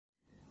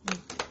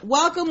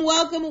Welcome,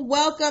 welcome,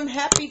 welcome.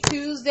 Happy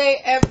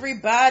Tuesday,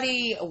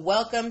 everybody.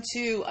 Welcome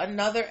to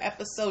another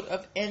episode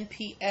of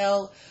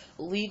NPL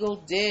Legal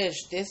Dish.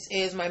 This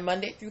is my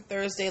Monday through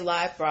Thursday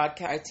live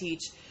broadcast. I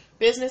teach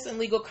business and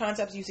legal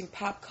concepts using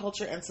pop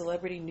culture and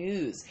celebrity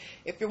news.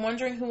 If you're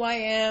wondering who I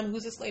am,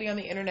 who's this lady on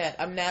the internet,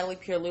 I'm Natalie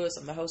Pierre-Lewis.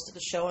 I'm the host of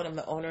the show, and I'm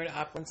the owner of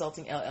Opera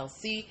Consulting,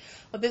 LLC,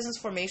 a business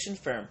formation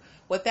firm.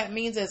 What that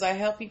means is I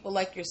help people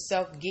like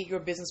yourself get your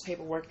business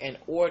paperwork in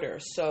order.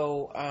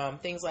 So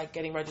things like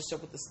getting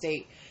registered with the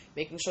state,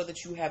 making sure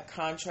that you have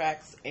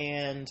contracts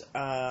and,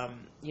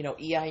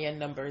 EIN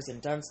numbers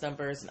and DUNS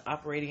numbers and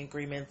operating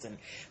agreements and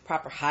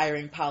proper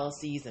hiring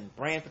policies and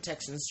brand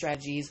protection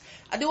strategies.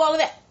 I do all of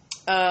that.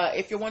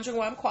 If you're wondering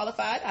why I'm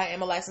qualified, I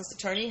am a licensed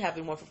attorney, have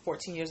been one for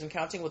 14 years in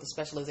counting with a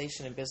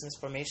specialization in business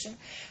formation.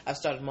 I've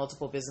started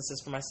multiple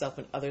businesses for myself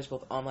and others,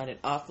 both online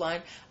and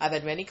offline. I've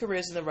had many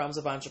careers in the realms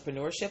of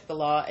entrepreneurship, the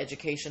law,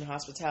 education,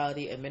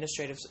 hospitality,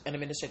 administrative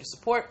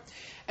support.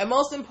 And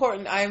most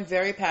important, I am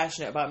very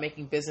passionate about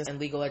making business and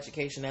legal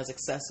education as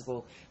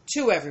accessible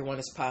to everyone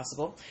as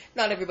possible.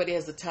 Not everybody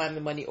has the time,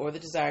 the money, or the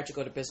desire to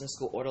go to business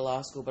school or to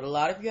law school, but a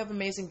lot of you have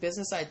amazing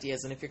business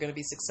ideas, and if you're going to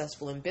be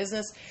successful in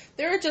business,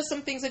 there are just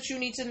some things that you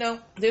need to know.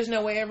 There's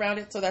no way around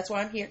it, so that's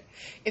why I'm here.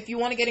 If you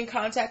want to get in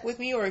contact with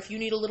me, or if you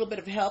need a little bit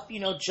of help,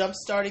 jump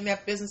starting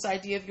that business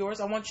idea of yours,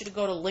 I want you to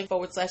go to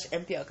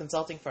link/NPL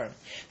Consulting Firm.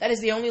 That is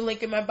the only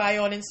link in my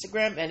bio on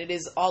Instagram, and it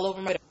is all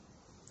over my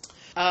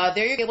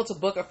there you're able to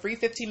book a free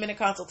 15-minute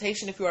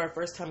consultation if you are a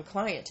first-time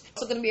client. You're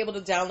also going to be able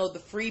to download the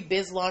free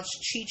Biz Launch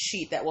cheat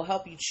sheet that will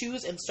help you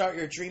choose and start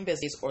your dream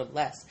business or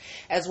less.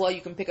 As well,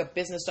 you can pick up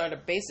business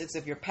startup basics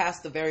if you're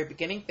past the very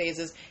beginning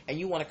phases and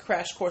you want a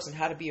crash course on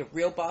how to be a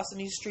real boss in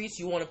these streets.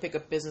 You want to pick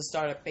up business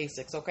startup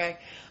basics, okay?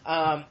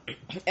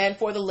 And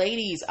for the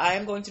ladies, I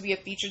am going to be a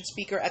featured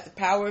speaker at the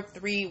Power of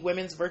Three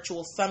Women's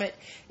Virtual Summit.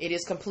 It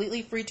is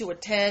completely free to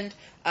attend.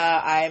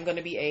 I am going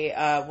to be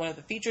one of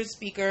the featured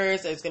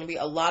speakers. There's going to be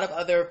a lot of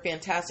other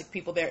fantastic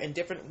people there in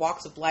different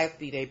walks of life,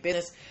 be they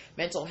business,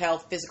 mental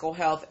health, physical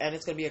health, and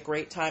it's going to be a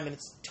great time, and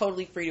it's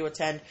totally free to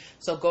attend.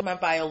 So go to my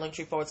bio,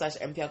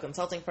 linktree/NPL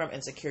Consulting Firm,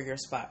 and secure your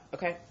spot,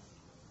 okay?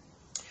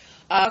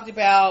 I talked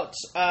about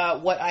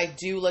what I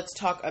do. Let's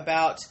talk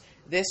about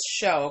this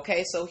show,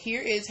 okay? So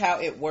here is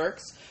how it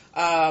works.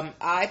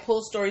 I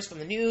pull stories from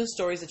the news,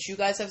 stories that you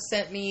guys have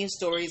sent me,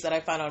 stories that I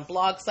find on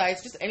blog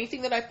sites, just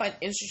anything that I find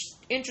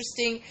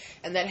interesting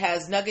and that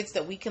has nuggets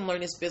that we can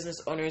learn as business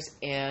owners,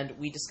 and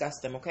we discuss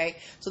them, okay?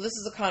 So this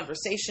is a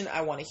conversation.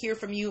 I want to hear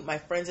from you, my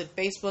friends at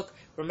Facebook.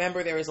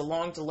 Remember, there is a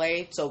long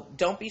delay, so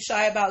don't be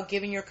shy about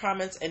giving your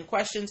comments and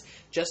questions.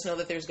 Just know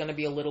that there's going to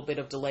be a little bit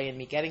of delay in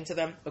me getting to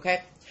them,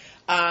 okay?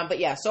 But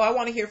yeah, so I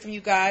want to hear from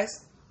you guys,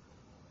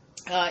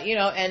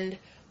 and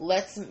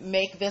let's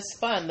make this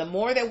fun. The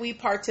more that we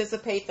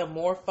participate, the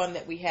more fun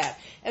that we have.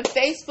 And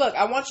Facebook,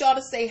 I want y'all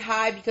to say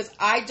hi because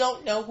I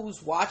don't know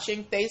who's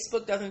watching.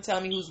 Facebook doesn't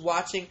tell me who's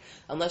watching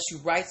unless you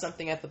write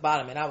something at the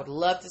bottom. And I would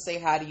love to say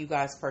hi to you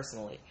guys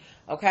personally.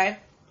 Okay?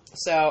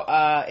 So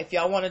if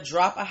y'all want to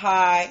drop a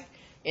hi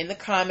in the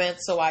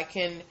comments so I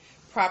can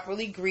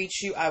properly greet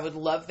you, I would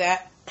love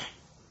that.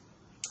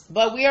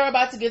 But we are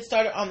about to get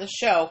started on the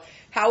show.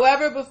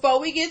 However, before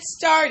we get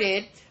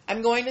started,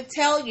 I'm going to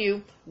tell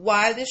you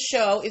why this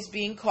show is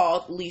being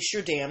called Leash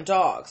Your Damn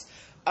Dogs.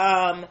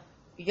 Y'all,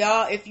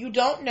 if you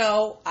don't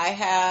know, I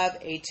have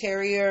a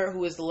terrier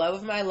who is the love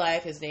of my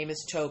life. His name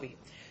is Toby.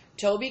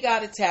 Toby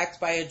got attacked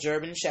by a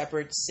German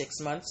Shepherd 6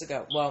 months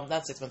ago. Well,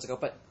 not 6 months ago,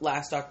 but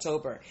last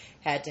October.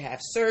 Had to have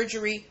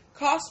surgery.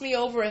 Cost me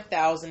over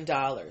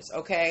 $1,000,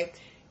 okay?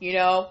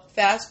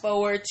 Fast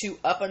forward to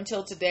up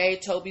until today,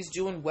 Toby's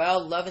doing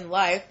well, loving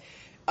life.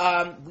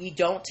 We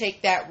don't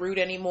take that route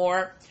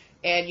anymore.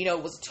 And,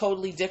 it was a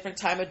totally different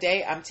time of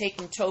day. I'm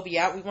taking Toby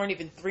out. We weren't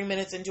even 3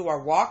 minutes into our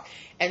walk.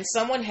 And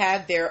someone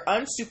had their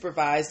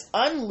unsupervised,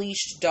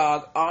 unleashed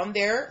dog on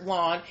their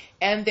lawn.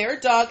 And their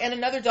dog and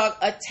another dog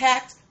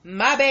attacked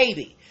my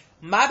baby.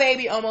 My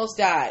baby almost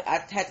died.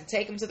 I had to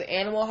take him to the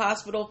animal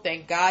hospital.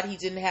 Thank God he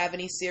didn't have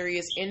any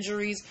serious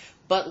injuries.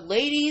 But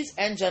ladies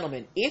and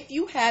gentlemen, if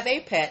you have a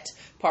pet,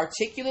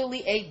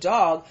 particularly a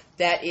dog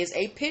that is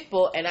a pit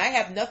bull, and I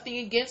have nothing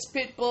against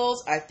pit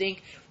bulls. I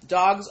think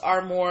dogs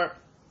are more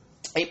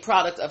a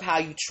product of how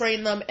you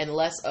train them and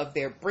less of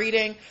their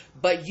breeding.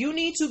 But you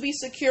need to be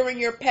securing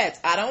your pets.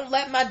 I don't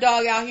let my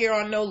dog out here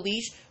on no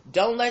leash.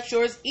 Don't let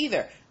yours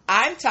either.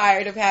 I'm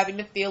tired of having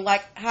to feel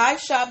like, hi,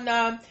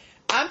 Shabnam.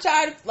 I'm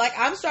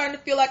starting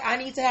to feel like I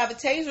need to have a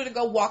taser to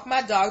go walk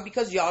my dog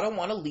because y'all don't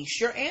want to leash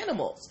your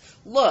animals.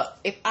 Look,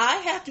 if I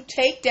have to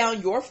take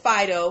down your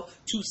Fido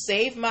to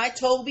save my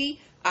Toby,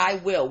 I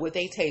will with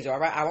a taser, all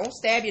right? I won't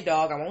stab your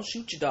dog. I won't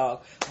shoot your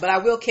dog, but I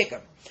will kick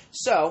him.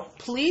 So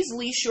please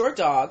leash your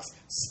dogs.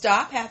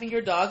 Stop having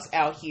your dogs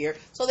out here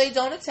so they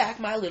don't attack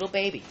my little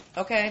baby,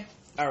 okay?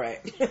 All right.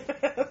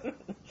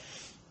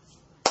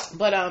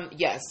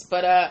 Yes,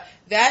 but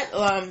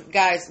that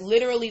guys,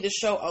 literally the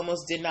show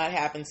almost did not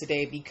happen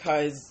today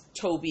because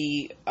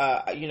Toby,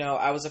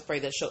 I was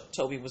afraid that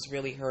Toby was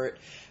really hurt.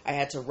 I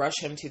had to rush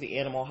him to the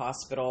animal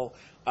hospital.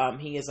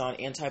 He is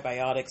on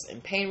antibiotics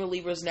and pain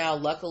relievers now.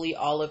 Luckily,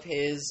 all of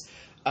his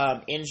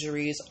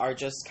injuries are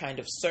just kind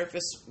of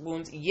surface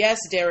wounds. Yes,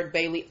 Derek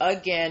Bailey,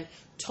 again,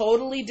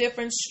 totally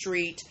different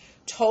street,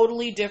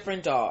 totally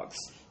different dogs.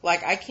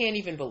 Like, I can't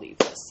even believe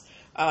this.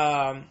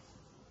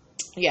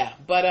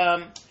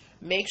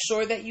 Make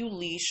sure that you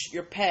leash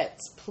your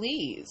pets,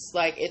 please.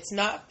 Like, it's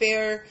not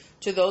fair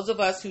to those of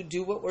us who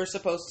do what we're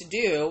supposed to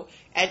do.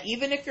 And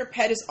even if your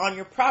pet is on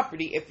your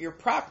property, if your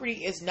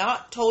property is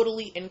not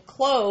totally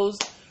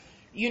enclosed,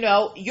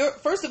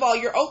 first of all,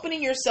 you're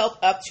opening yourself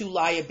up to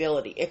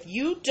liability. If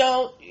you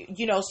don't,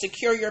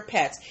 secure your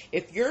pets,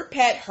 if your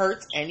pet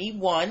hurts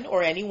anyone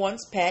or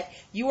anyone's pet,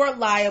 you are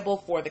liable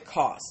for the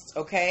costs,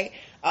 okay?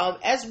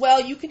 As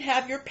well, you can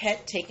have your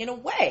pet taken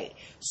away.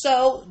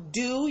 So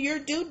do your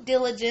due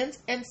diligence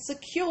and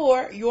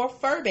secure your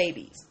fur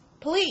babies,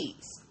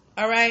 please.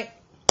 All right?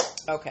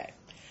 Okay.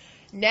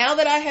 Now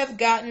that I have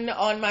gotten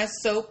on my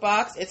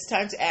soapbox, it's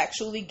time to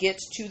actually get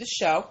to the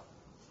show.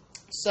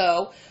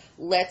 So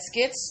let's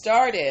get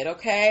started,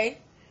 okay?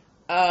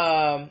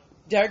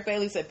 Derek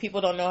Bailey said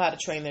people don't know how to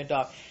train their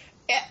dog.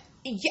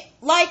 It's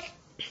not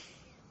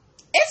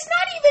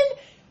even...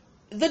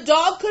 The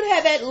dog could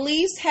have at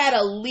least had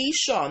a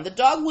leash on. The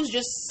dog was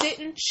just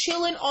sitting,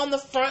 chilling on the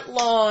front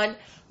lawn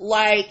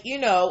like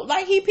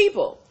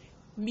people.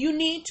 You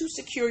need to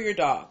secure your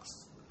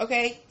dogs,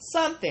 okay?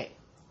 Something,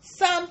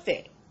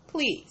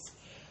 please.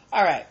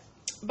 All right,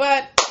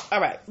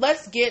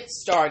 let's get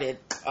started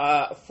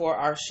for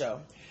our show.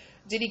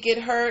 Did he get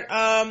hurt?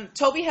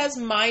 Toby has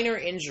minor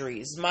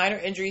injuries.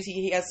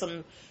 He has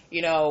some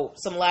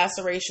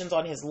lacerations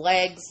on his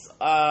legs,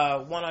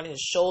 one on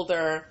his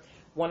shoulder,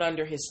 one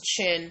under his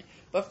chin.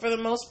 But for the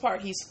most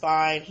part, he's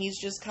fine. He's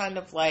just kind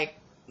of like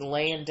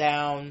laying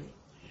down,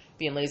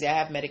 being lazy. I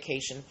have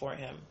medication for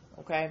him.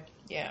 Okay?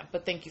 Yeah,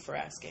 but thank you for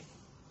asking.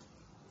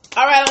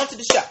 All right, on to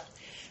the show.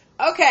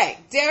 Okay,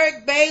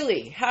 Derek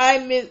Bailey. Hi,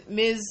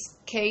 Ms.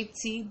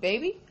 Katie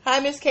Baby. Hi,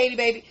 Miss Katie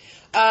Baby.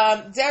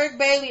 Derek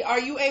Bailey, are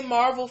you a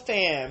Marvel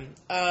fan?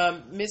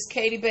 Miss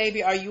Katie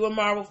Baby, are you a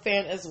Marvel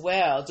fan as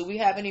well? Do we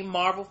have any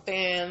Marvel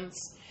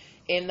fans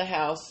in the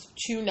house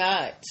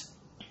tonight?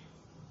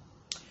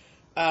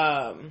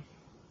 I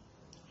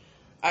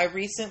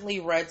recently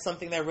read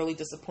something that really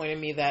disappointed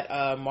me, that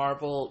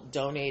Marvel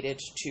donated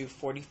to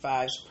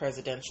 45's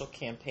presidential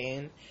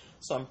campaign.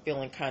 So I'm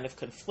feeling kind of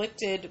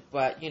conflicted,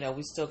 but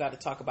we still got to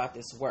talk about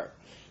this work.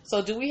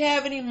 So do we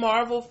have any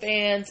Marvel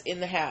fans in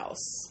the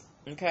house?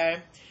 Okay.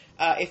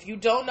 If you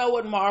don't know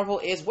what Marvel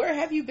is, where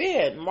have you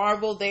been?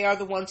 Marvel, they are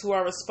the ones who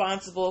are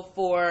responsible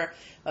for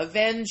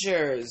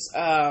Avengers,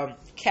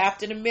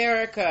 Captain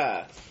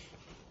America,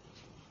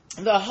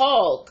 the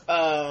Hulk,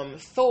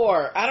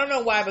 Thor. I don't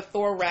know why, but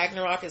Thor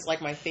Ragnarok is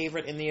like my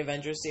favorite in the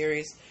Avengers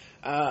series.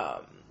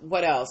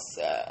 What else?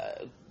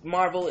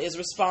 Marvel is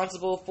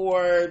responsible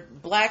for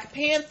Black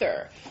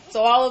Panther. So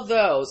all of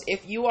those.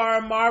 If you are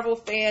a Marvel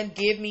fan,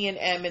 give me an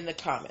M in the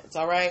comments.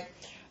 All right.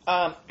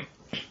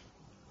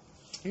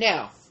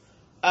 Now,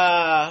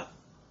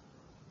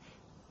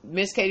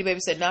 Miss Katie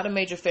Baby said, not a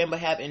major fan, but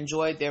have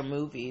enjoyed their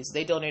movies.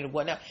 They donated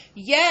what now?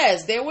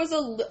 Yes, there was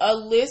a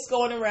list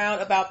going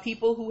around about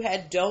people who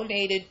had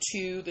donated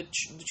to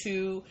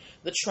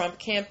the Trump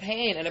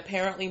campaign, and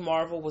apparently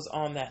Marvel was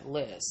on that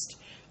list.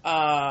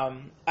 I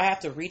have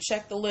to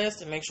recheck the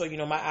list and make sure,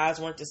 my eyes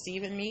weren't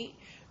deceiving me.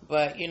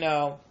 But,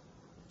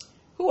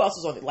 who else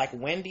was on it? Like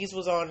Wendy's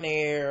was on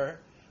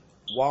there.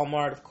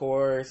 Walmart, of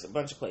course, a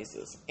bunch of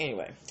places.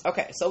 Anyway,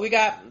 okay,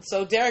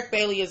 so Derek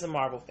Bailey is a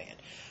Marvel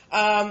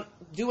fan.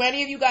 Do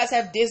any of you guys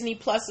have Disney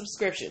Plus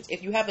subscriptions?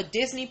 If you have a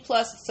Disney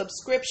Plus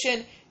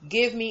subscription,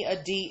 give me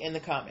a D in the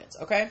comments,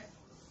 okay?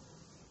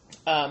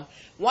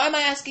 Why am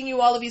I asking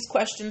you all of these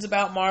questions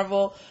about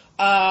Marvel?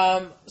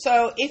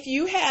 So if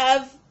you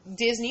have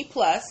Disney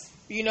Plus,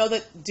 you know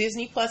that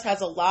Disney Plus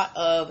has a lot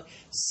of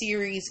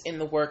series in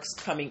the works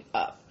coming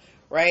up,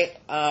 right?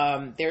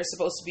 There's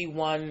supposed to be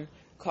one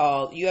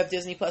called, you have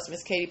Disney Plus,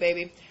 Miss Katie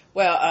Baby?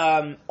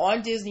 Well,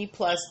 on Disney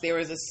Plus, there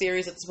is a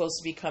series that's supposed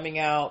to be coming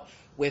out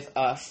with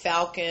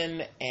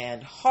Falcon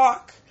and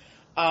Hawk.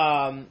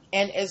 And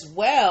as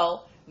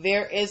well,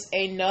 there is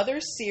another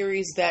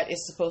series that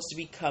is supposed to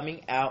be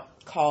coming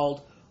out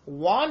called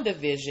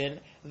WandaVision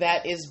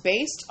that is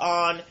based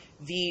on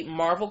the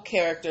Marvel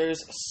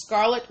characters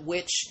Scarlet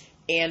Witch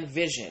and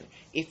Vision.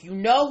 If you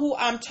know who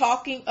I'm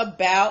talking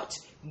about,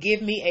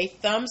 give me a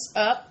thumbs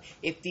up.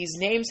 If these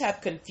names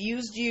have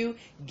confused you,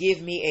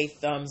 give me a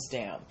thumbs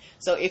down.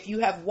 So if you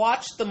have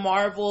watched the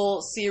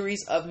Marvel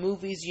series of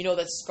movies, you know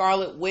that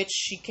Scarlet Witch,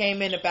 she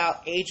came in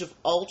about Age of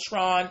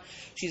Ultron.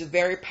 She's a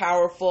very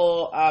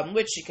powerful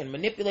witch. She can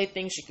manipulate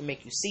things. She can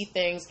make you see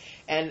things.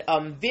 And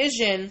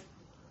Vision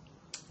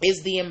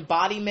is the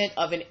embodiment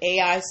of an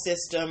AI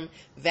system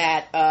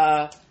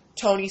that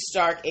Tony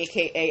Stark,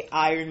 aka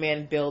Iron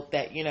Man, built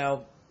that,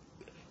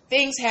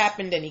 things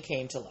happened and he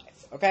came to life.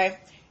 Okay.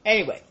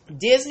 Anyway,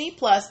 Disney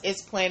Plus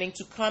is planning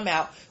to come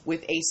out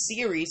with a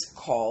series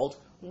called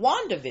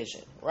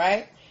WandaVision,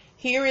 right?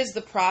 Here is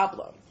the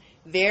problem.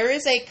 There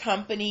is a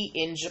company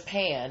in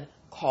Japan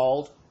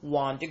called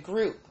Wanda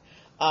Group.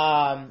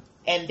 And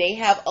they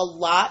have a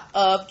lot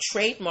of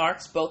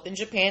trademarks, both in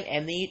Japan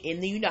and in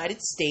the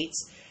United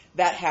States,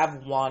 that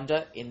have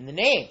Wanda in the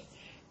name.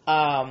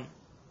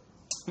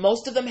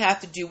 Most of them have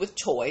to do with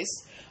toys.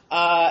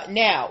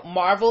 Now,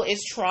 Marvel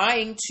is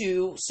trying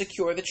to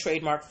secure the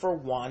trademark for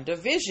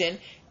WandaVision,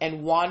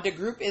 and Wanda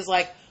Group is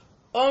like,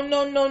 oh,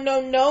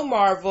 no,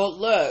 Marvel.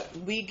 Look,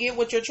 we get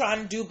what you're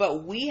trying to do,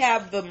 but we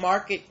have the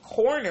market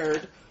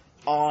cornered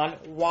on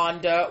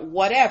Wanda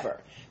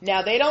whatever.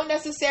 Now, they don't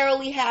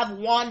necessarily have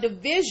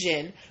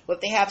WandaVision,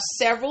 but they have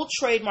several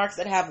trademarks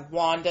that have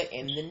Wanda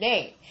in the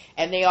name.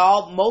 And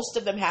most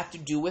of them have to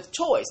do with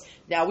toys.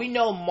 Now, we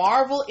know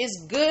Marvel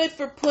is good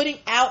for putting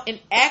out an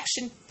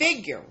action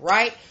figure,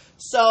 right?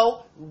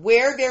 So,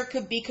 where there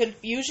could be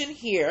confusion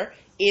here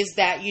is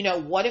that,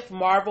 what if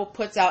Marvel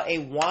puts out a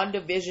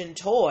WandaVision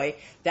toy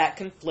that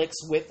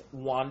conflicts with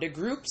Wanda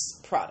Group's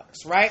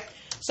products, right?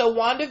 So,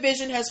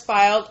 WandaVision has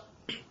filed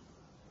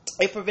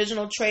a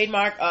provisional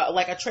trademark,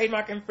 like a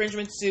trademark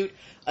infringement suit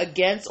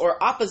against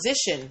or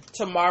opposition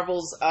to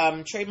Marvel's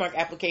trademark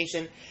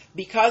application,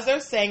 because they're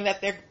saying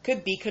that there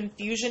could be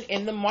confusion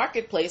in the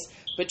marketplace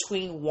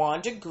between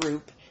Wanda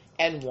Group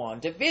and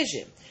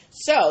WandaVision.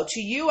 So, to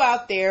you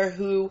out there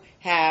who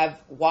have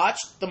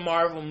watched the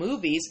Marvel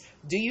movies,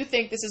 do you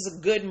think this is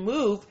a good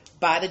move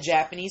by the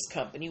Japanese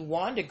company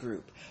Wanda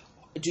Group?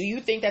 Do you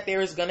think that there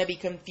is going to be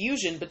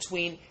confusion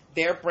between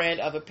their brand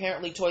of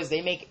apparently toys?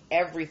 They make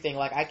everything.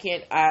 Like,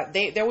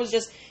 there was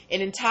just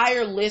an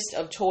entire list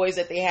of toys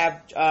that they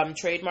have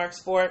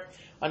trademarks for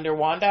under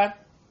Wanda.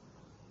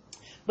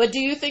 But do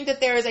you think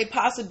that there is a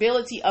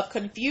possibility of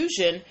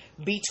confusion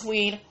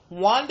between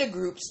Wanda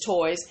Group's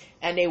toys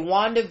and a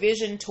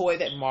WandaVision toy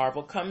that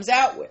Marvel comes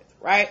out with,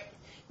 right?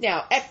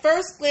 Now, at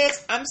first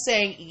glance, I'm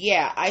saying,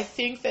 yeah, I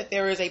think that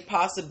there is a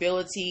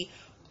possibility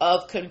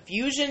of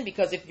confusion,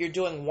 because if you're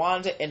doing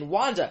Wanda and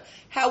Wanda.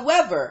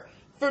 However,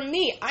 for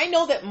me, I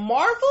know that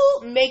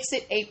Marvel makes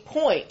it a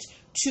point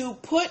to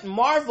put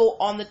Marvel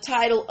on the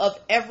title of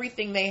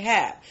everything they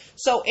have.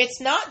 So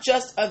it's not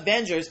just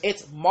Avengers,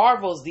 it's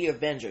Marvel's The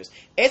Avengers.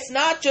 It's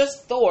not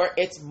just Thor,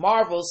 it's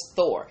Marvel's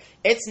Thor.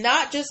 It's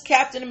not just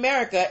Captain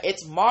America,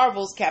 it's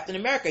Marvel's Captain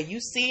America.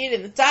 You see it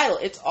in the title,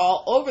 it's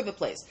all over the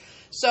place.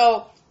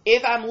 So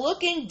if I'm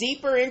looking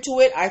deeper into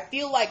it, I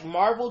feel like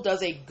Marvel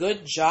does a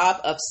good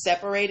job of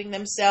separating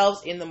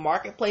themselves in the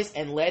marketplace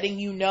and letting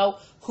you know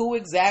who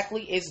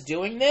exactly is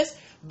doing this.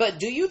 But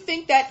do you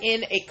think that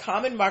in a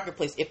common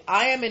marketplace, if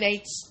I am in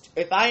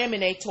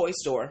a toy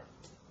store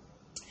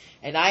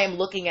and I am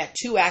looking at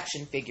two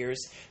action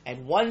figures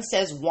and one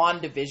says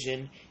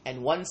WandaVision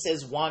and one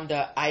says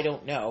Wanda, I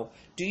don't know,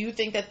 do you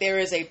think that there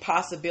is a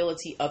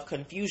possibility of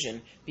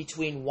confusion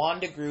between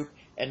Wanda Group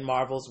and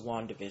Marvel's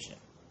WandaVision?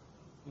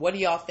 What do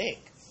y'all think?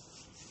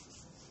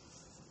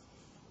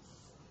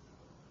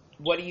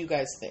 What do you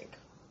guys think?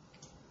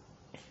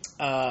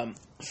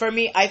 For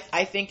me,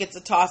 I think it's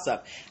a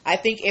toss-up. I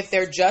think if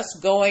they're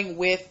just going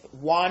with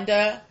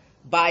Wanda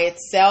by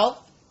itself,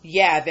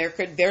 yeah,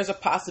 there's a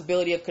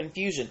possibility of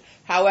confusion.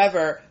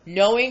 However,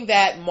 knowing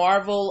that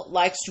Marvel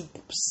likes to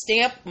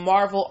stamp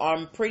Marvel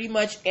on pretty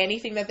much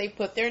anything that they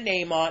put their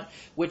name on,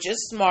 which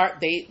is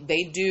smart.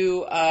 They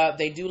do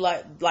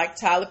like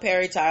Tyler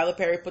Perry. Tyler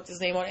Perry puts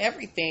his name on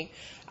everything.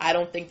 I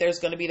don't think there's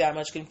going to be that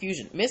much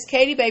confusion. Miss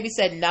Katie Baby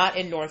said not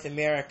in North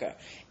America.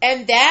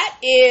 And that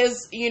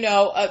is,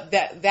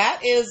 that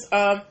is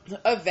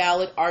a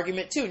valid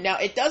argument too. Now,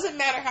 it doesn't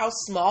matter how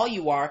small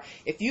you are.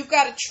 If you've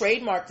got a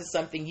trademark to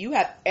something, you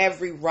have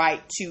every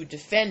right to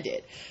defend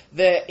it.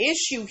 The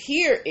issue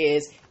here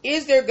is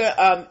there,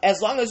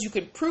 as long as you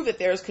can prove that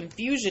there is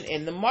confusion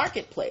in the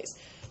marketplace.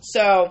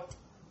 So,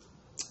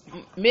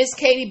 Miss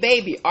Katie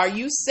Baby, are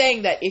you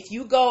saying that if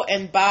you go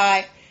and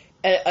buy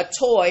a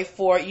toy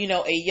for,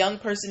 a young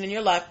person in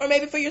your life, or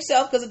maybe for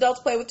yourself, because adults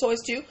play with toys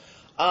too,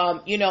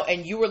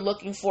 and you were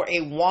looking for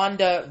a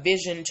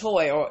WandaVision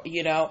toy, or,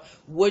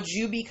 would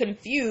you be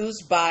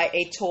confused by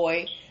a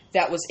toy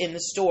that was in the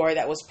store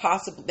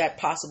that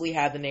possibly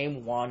had the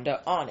name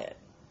Wanda on it?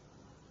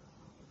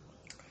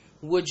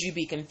 Would you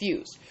be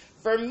confused?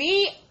 For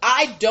me,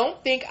 I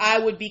don't think I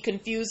would be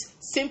confused,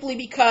 simply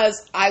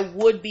because I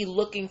would be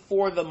looking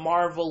for the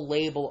Marvel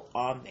label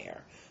on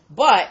there.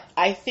 But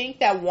I think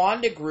that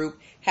Wanda Group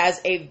has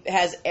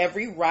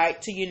every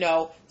right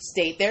to,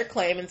 state their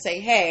claim and say,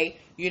 hey,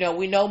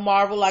 we know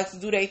Marvel likes to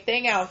do their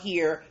thing out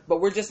here,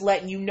 but we're just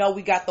letting you know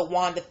we got the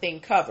Wanda thing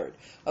covered.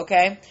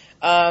 Okay?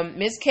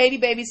 Miss Katie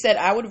Baby said,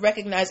 I would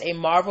recognize a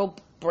Marvel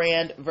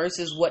brand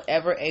versus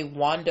whatever a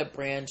Wanda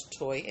brand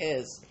toy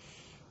is.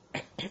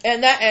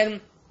 And I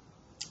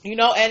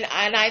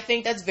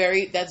think that's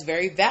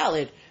very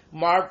valid.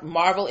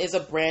 Marvel is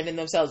a brand in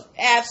themselves.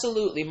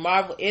 Absolutely.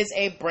 Marvel is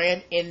a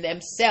brand in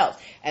themselves.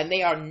 And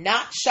they are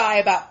not shy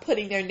about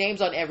putting their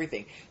names on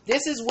everything.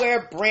 This is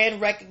where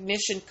brand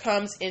recognition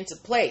comes into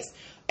place.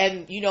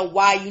 And you know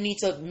why you need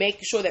to make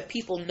sure that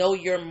people know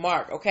your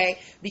mark, okay?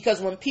 Because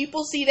when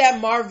people see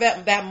that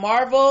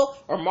Marvel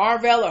or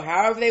Marvel or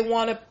however they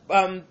want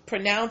to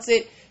pronounce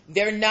it,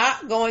 they're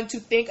not going to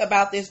think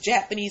about this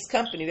Japanese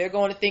company. They're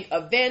going to think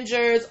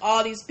Avengers,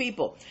 all these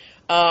people.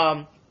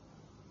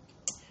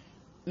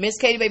 Miss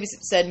Katie Baby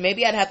said,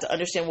 maybe I'd have to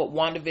understand what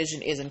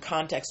WandaVision is in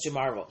context to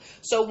Marvel.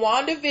 So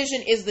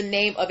WandaVision is the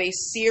name of a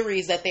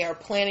series that they are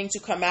planning to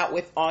come out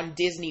with on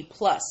Disney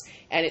Plus,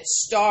 and it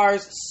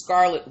stars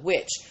Scarlet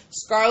Witch.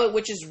 Scarlet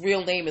Witch's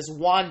real name is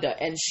Wanda,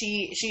 and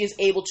she is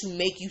able to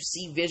make you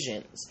see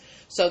visions.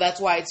 So that's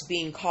why it's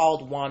being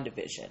called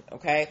WandaVision,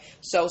 okay?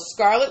 So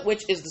Scarlet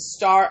Witch is the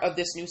star of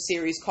this new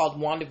series called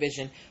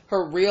WandaVision.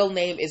 Her real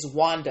name is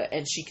Wanda,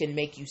 and she can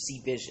make you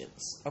see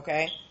visions,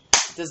 okay?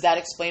 Does that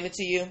explain it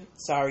to you?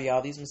 Sorry,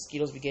 y'all. These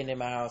mosquitoes be getting in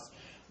my house.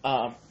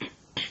 Do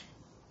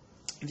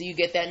you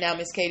get that now,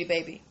 Miss Katie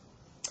Baby?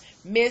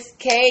 Miss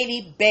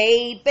Katie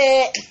Baby.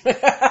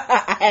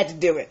 I had to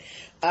do it.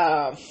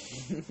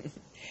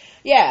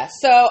 Yeah,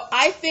 so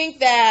I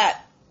think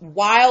that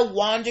while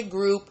Wanda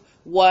Group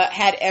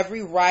had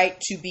every right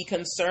to be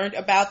concerned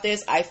about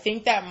this, I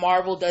think that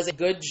Marvel does a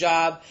good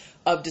job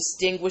of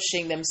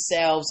distinguishing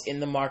themselves in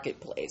the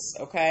marketplace.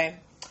 Okay?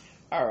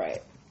 All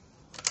right.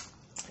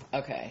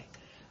 Okay.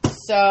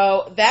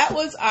 So that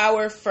was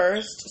our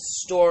first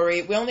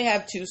story. We only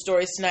have 2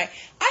 stories tonight.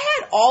 I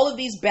had all of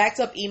these backed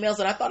up emails,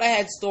 and I thought I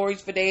had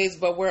stories for days,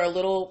 but we're a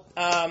little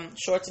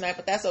short tonight,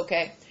 but that's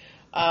okay.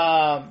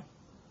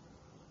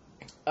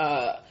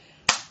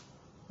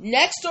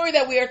 Next story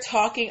that we are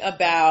talking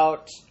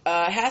about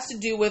has to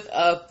do with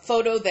a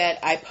photo that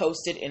I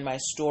posted in my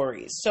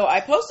stories. So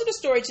I posted a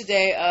story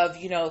today of,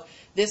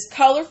 this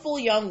colorful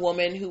young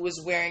woman who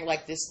was wearing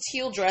like this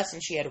teal dress,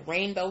 and she had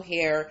rainbow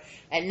hair,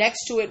 and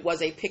next to it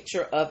was a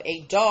picture of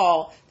a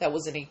doll that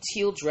was in a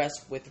teal dress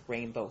with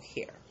rainbow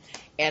hair.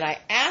 And I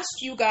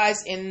asked you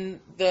guys in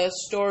the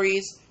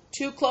stories,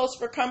 too close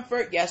for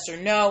comfort, yes or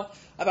no?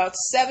 About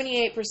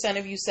 78%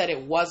 of you said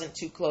it wasn't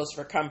too close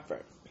for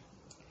comfort.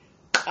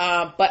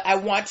 But I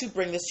want to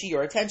bring this to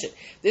your attention.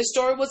 This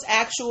story was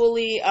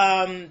actually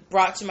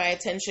brought to my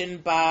attention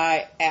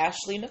by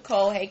Ashley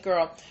Nicole. Hey,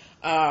 girl.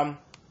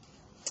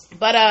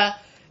 But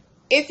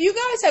if you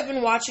guys have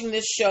been watching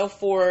this show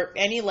for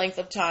any length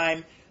of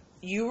time,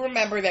 you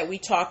remember that we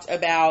talked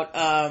about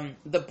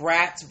the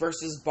Bratz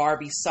versus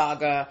Barbie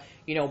saga.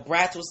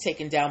 Bratz was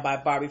taken down by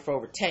Barbie for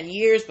over 10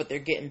 years, but they're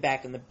getting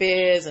back in the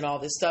biz and all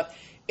this stuff.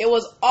 It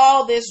was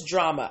all this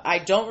drama. I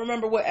don't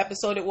remember what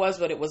episode it was,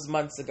 but it was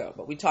months ago.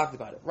 But we talked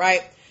about it,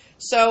 right?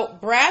 So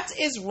Bratz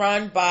is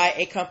run by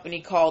a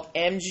company called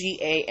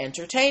MGA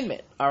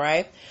Entertainment, all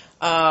right?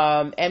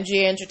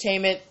 MGA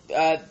Entertainment,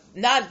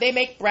 they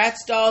make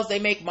Bratz dolls, they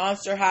make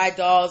Monster High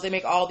dolls, they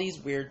make all these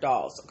weird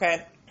dolls,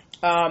 okay?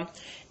 And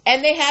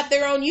they have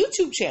their own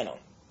YouTube channel.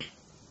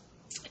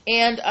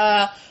 And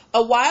a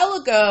while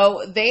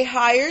ago, they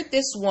hired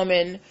this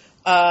woman,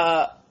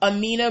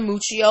 Amina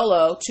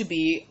Mucciolo, to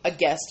be a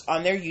guest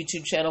on their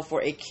YouTube channel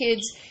for a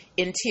kids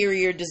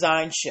interior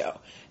design show.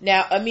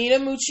 Now, Amina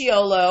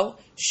Mucciolo,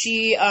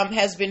 she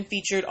has been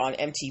featured on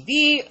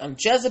MTV, on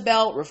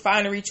Jezebel,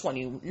 Refinery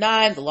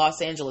 29, the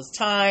Los Angeles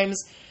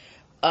Times,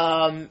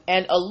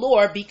 and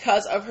Allure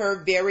because of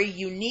her very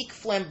unique,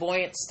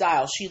 flamboyant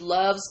style. She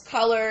loves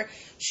color.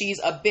 She's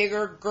a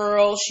bigger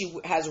girl. She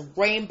has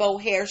rainbow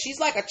hair. She's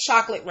like a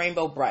chocolate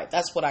rainbow bride.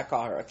 That's what I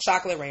call her, a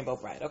chocolate rainbow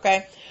bride,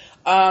 okay?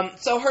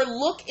 So her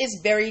look is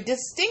very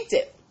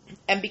distinctive.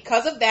 And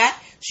because of that,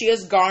 she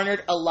has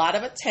garnered a lot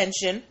of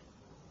attention,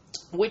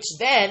 which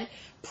then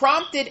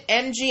prompted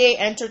MGA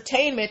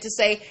Entertainment to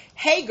say,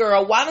 hey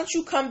girl, why don't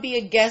you come be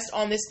a guest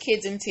on this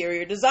kids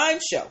interior design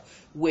show?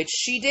 Which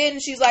she did,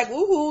 and she's like,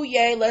 woohoo,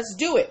 yay, let's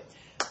do it.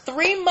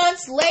 3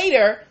 months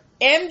later,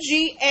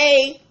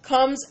 MGA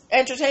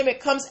Entertainment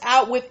comes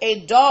out with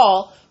a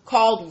doll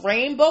called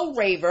Rainbow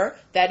Raver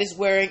that is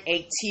wearing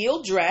a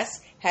teal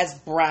dress, has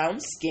brown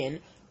skin,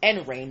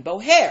 and rainbow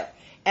hair.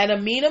 And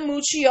Amina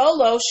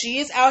Mucciolo, she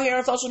is out here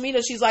on social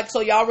media. She's like, so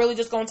y'all really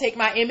just gonna take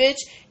my image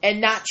and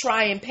not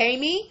try and pay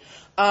me?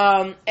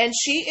 And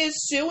she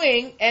is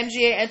suing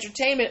MGA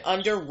Entertainment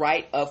under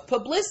right of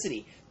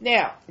publicity.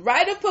 Now,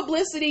 right of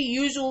publicity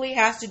usually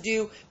has to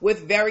do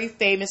with very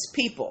famous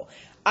people.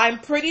 I'm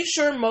pretty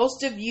sure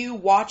most of you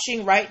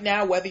watching right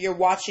now, whether you're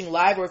watching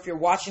live or if you're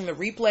watching the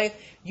replay,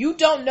 you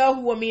don't know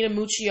who Amina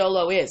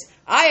Mucciolo is.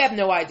 I have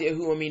no idea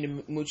who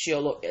Amina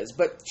Mucciolo is,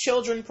 but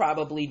children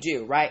probably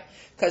do, right?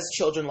 Because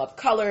children love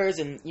colors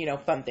and,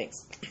 fun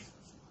things.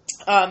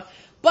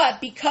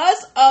 But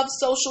because of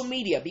social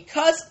media,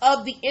 because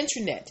of the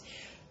internet,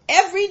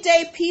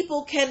 everyday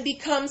people can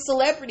become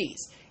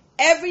celebrities.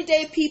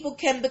 Everyday people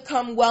can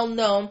become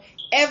well-known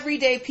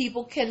everyday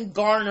people can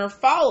garner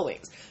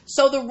followings.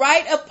 So the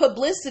right of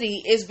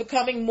publicity is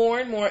becoming more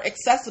and more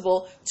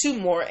accessible to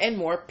more and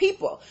more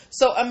people.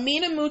 So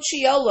Amina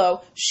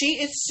Mucciolo,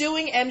 she is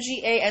suing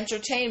MGA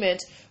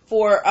Entertainment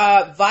for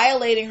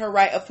violating her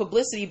right of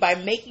publicity by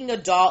making a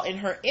doll in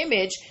her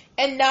image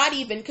and not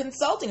even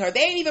consulting her.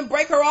 They ain't even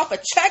break her off a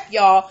check,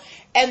 y'all.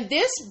 And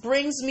this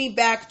brings me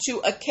back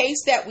to a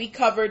case that we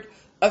covered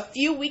a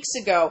few weeks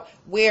ago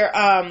where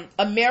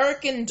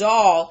American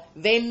Doll,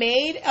 they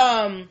made,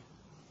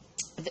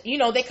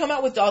 they come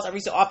out with dolls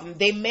every so often.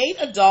 They made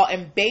a doll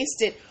and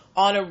based it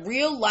on a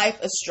real life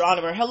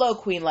astronomer. Hello,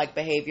 queen-like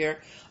behavior.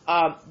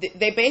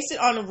 They based it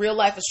on a real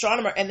life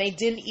astronomer and they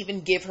didn't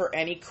even give her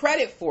any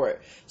credit for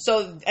it.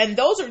 So, and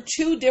those are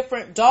two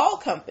different doll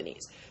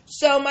companies.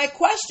 So my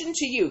question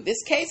to you,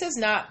 this case has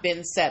not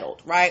been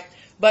settled, right?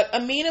 But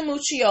Amina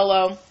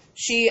Mucciolo,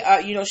 she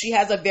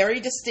has a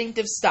very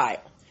distinctive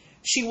style.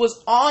 She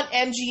was on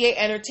MGA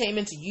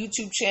Entertainment's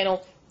YouTube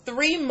channel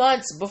 3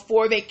 months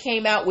before they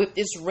came out with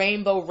this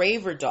Rainbow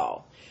Raver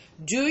doll.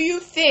 Do you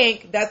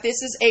think that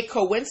this is a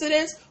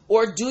coincidence,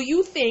 or do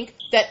you think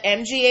that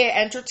MGA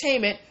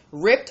Entertainment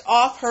ripped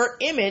off her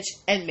image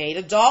and made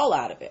a doll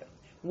out of it?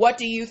 What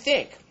do you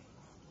think?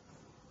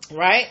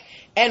 Right?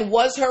 And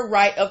was her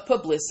right of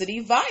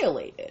publicity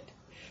violated?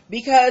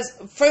 Because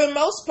for the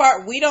most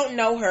part, we don't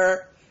know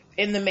her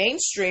in the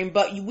mainstream,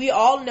 but we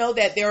all know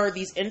that there are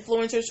these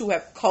influencers who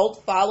have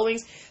cult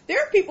followings. There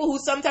are people who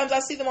sometimes I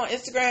see them on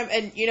Instagram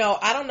and,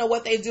 I don't know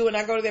what they do, and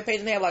I go to their page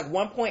and they have like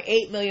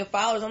 1.8 million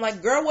followers. I'm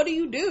like, girl, what do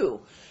you do?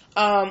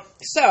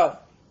 So,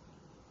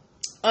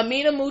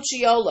 Amina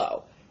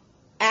Mucciolo,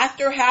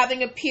 after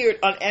having appeared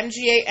on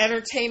MGA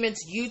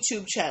Entertainment's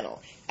YouTube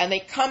channel, and they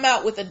come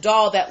out with a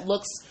doll that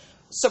looks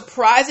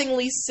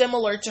surprisingly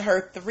similar to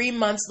her 3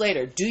 months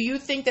later, do you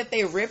think that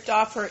they ripped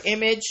off her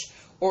image?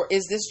 Or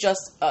is this just,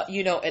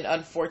 an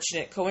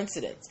unfortunate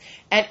coincidence?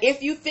 And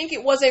if you think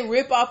it was a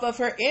ripoff of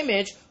her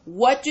image,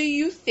 what do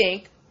you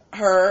think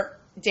her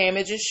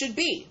damages should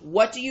be?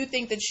 What do you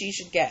think that she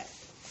should get?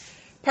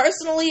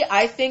 Personally,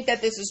 I think that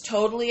this is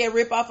totally a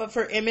ripoff of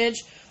her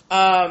image.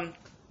 And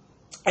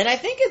I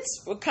think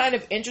it's kind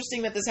of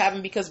interesting that this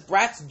happened because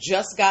Bratz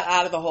just got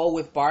out of the hole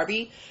with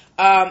Barbie.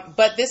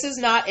 But this is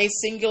not a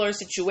singular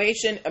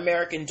situation.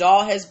 American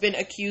Doll has been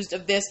accused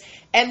of this.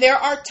 And there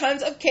are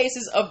tons of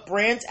cases of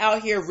brands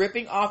out here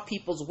ripping off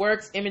people's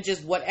works,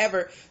 images,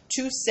 whatever,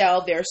 to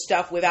sell their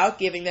stuff without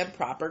giving them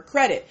proper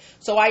credit.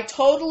 So I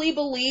totally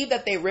believe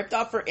that they ripped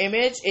off her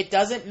image. It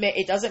doesn't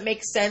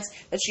make sense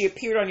that she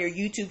appeared on your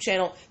YouTube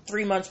channel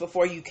 3 months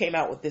before you came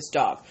out with this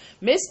dog.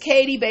 Miss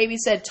Katie Baby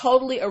said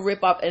totally a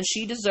ripoff, and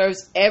she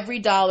deserves every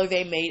dollar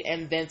they made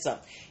and then some.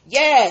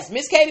 Yes,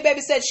 Miss Katie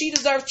Baby said she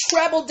deserves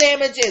treble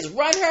damages.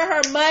 Run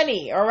her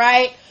money, all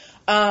right?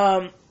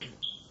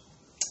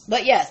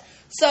 But yes,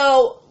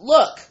 so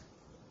look,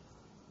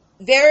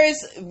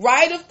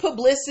 right of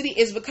publicity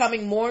is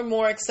becoming more and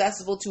more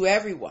accessible to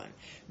everyone.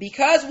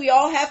 Because we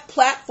all have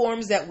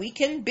platforms that we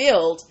can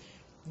build,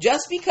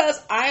 just because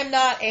I'm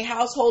not a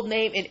household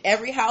name in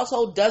every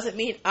household doesn't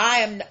mean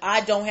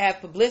I don't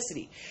have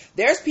publicity.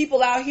 There's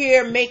people out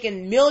here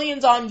making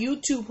millions on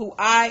YouTube who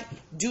I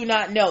do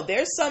not know.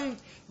 There's some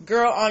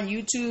girl on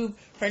YouTube,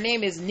 her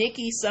name is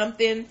Nikki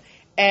something,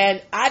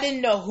 and I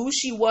didn't know who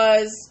she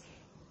was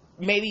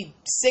maybe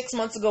 6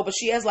 months ago, but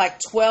she has like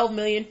 12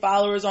 million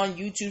followers on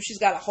YouTube. She's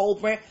got a whole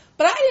brand,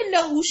 but I didn't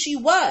know who she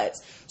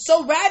was.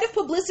 So right of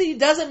publicity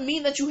doesn't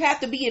mean that you have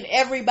to be in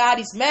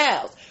everybody's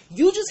mouth.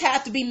 You just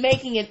have to be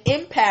making an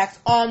impact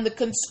on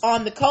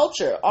the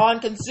culture, on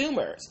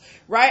consumers,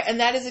 right?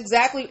 And that is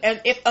exactly, and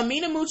if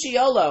Amina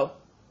Mucciolo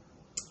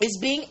is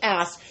being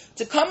asked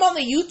to come on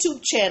the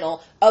YouTube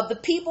channel of the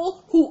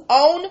people who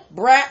own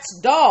Bratz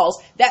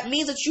dolls, that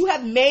means that you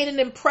have made an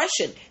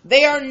impression.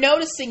 They are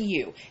noticing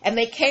you. And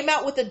they came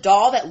out with a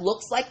doll that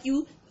looks like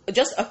you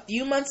just a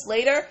few months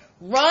later.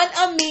 Run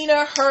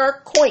Amina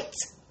her coins.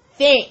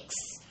 Thanks.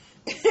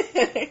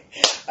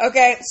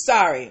 Okay,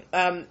 sorry.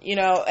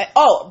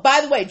 Oh,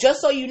 by the way, just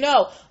so you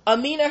know,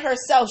 Amina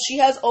herself, she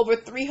has over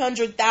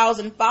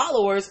 300,000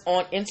 followers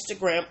on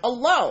Instagram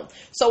alone.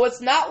 So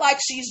it's not like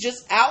she's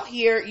just out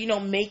here,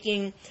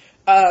 making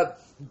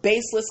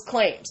baseless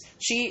claims.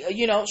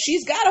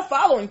 She's got a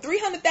following,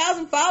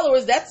 300,000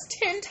 followers. That's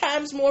 10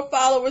 times more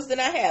followers than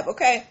I have.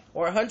 Okay.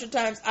 Or 100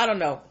 times. I don't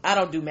know. I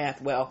don't do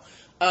math well.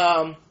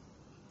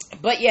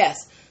 But yes.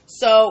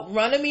 So,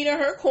 run Amina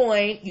her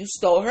coin. You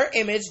stole her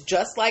image,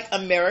 just like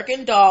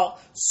American Doll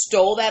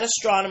stole that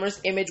astronomer's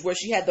image where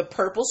she had the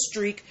purple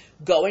streak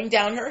going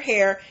down her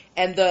hair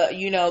and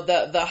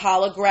the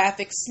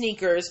holographic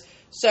sneakers.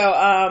 So,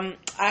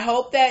 I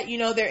hope that,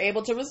 they're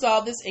able to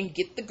resolve this and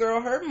get the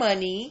girl her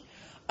money.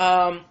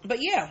 But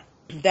yeah,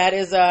 that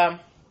is how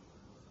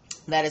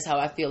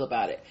I feel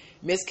about it.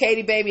 Miss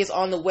Katie Baby is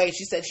on the way.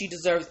 She said she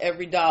deserves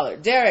every dollar.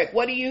 Derek,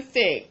 what do you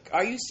think?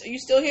 Are you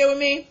still here with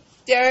me,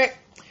 Derek?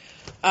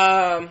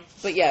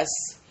 But yes,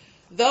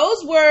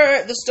 those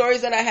were the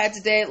stories that I had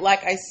today.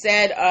 Like I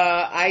said,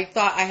 I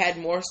thought I had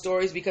more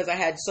stories because I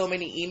had so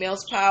many emails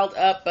piled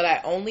up, but I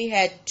only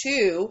had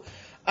 2.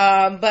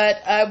 But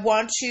I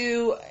want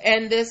to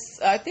end this.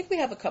 I think we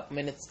have a couple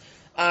minutes.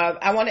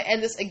 I want to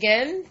end this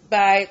again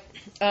by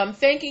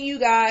thanking you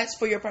guys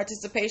for your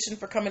participation,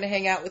 for coming to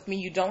hang out with me.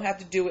 You don't have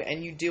to do it,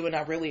 and you do, and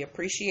I really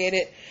appreciate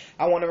it.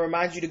 I want to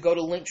remind you to go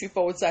to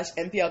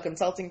Linktree/NPL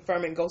Consulting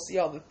Firm and go see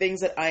all the things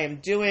that I am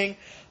doing.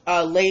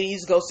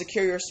 Ladies, go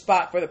secure your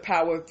spot for the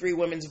Power of Three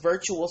Women's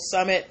Virtual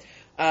Summit.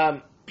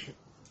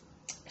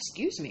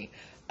 Excuse me.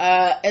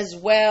 As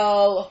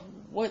well,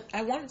 what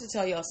I wanted to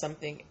tell y'all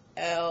something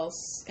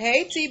else.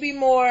 Hey, TB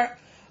Moore.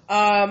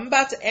 I'm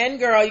about to end,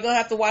 girl. You're going to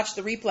have to watch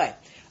the replay.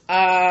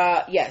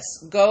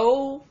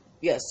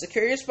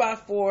 Secure your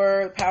spot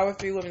for Power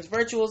 3 Women's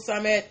Virtual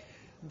Summit.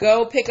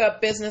 Go pick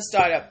up Business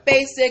Startup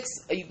Basics.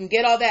 You can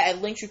get all that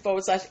at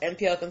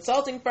Linktree/NPL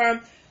Consulting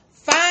Firm.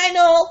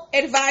 Final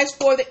advice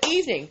for the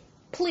evening.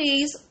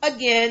 Please,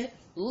 again,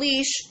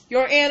 leash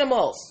your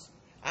animals.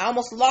 I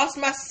almost lost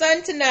my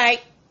son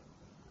tonight.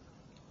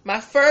 My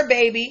fur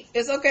baby.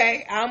 It's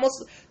okay.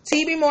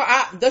 TB Moore,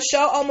 the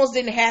show almost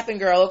didn't happen,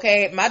 girl,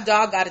 okay? My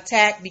dog got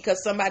attacked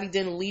because somebody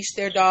didn't leash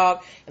their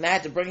dog, and I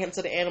had to bring him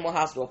to the animal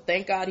hospital.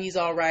 Thank God he's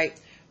all right.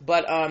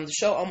 But the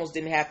show almost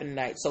didn't happen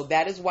tonight. So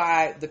that is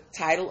why the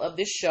title of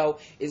this show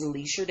is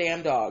Leash Your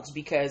Damn Dogs,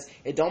 because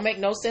it don't make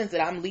no sense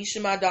that I'm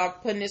leashing my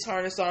dog, putting his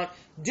harness on,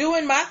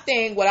 doing my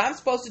thing, what I'm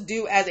supposed to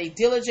do as a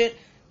diligent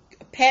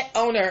pet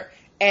owner,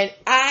 and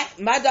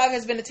my dog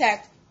has been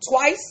attacked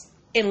twice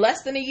in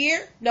less than a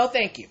year. No,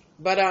 thank you.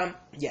 But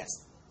yes.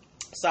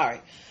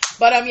 Sorry.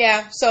 But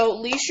so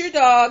leash your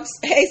dogs.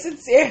 Hey,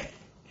 Sincere.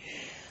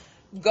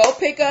 Go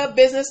pick up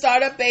Business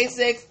Startup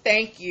Basics.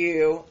 Thank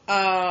you.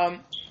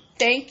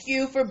 Thank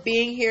you for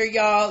being here,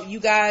 y'all. You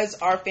guys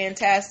are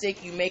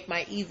fantastic. You make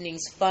my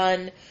evenings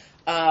fun.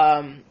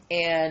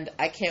 And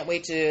I can't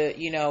wait to,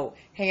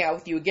 hang out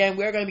with you again.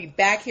 We're going to be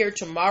back here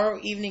tomorrow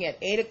evening at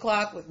 8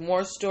 o'clock with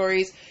more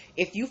stories.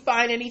 If you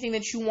find anything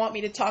that you want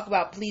me to talk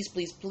about, please,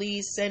 please,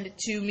 please send it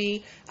to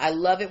me. I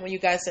love it when you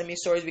guys send me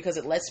stories because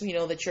it lets me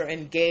know that you're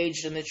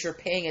engaged and that you're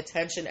paying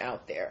attention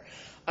out there.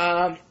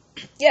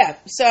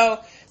 So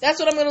that's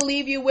what I'm going to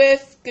leave you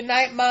with. Good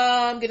night,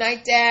 Mom. Good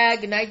night,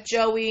 Dad. Good night,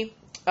 Joey.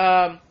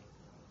 I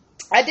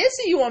did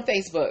see you on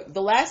Facebook.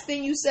 The last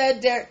thing you said,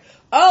 Derek.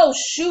 Oh,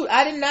 shoot.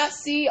 I did not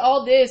see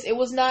all this. It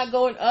was not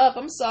going up.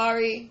 I'm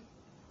sorry.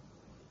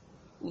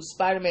 Ooh,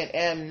 Spider-Man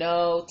M.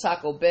 No.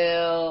 Taco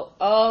Bell.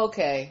 Oh,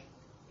 okay.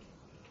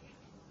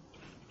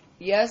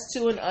 Yes,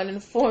 to an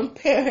uninformed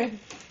parent.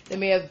 They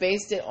may have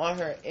based it on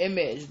her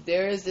image.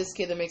 There is this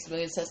kid that makes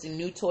millions testing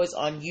new toys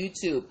on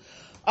YouTube.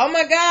 Oh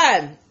my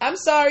God. I'm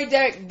sorry,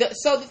 Derek.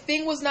 So the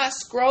thing was not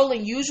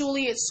scrolling.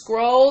 Usually it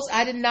scrolls.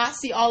 I did not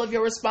see all of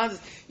your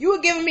responses. You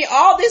were giving me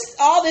all this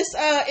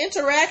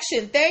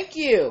interaction. Thank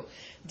you.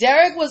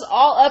 Derek was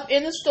all up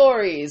in the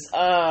stories.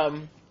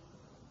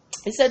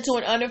 He said to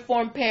an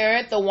uninformed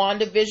parent, the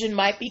WandaVision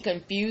might be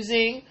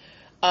confusing.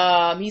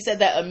 He said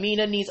that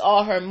Amina needs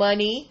all her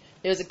money.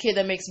 There's a kid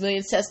that makes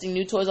millions testing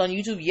new toys on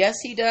YouTube. Yes,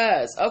 he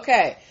does.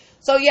 Okay.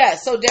 So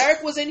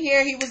Derek was in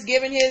here. He was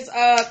giving his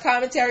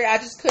commentary. I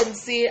just couldn't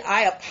see it.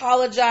 I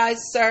apologize,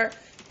 sir.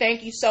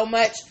 Thank you so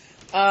much.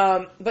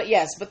 But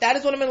that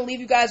is what I'm going to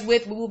leave you guys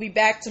with. We will be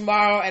back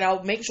tomorrow, and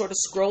I'll make sure to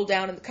scroll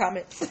down in the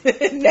comments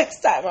next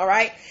time, all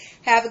right?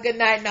 Have a good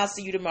night, and I'll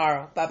see you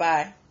tomorrow.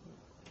 Bye-bye.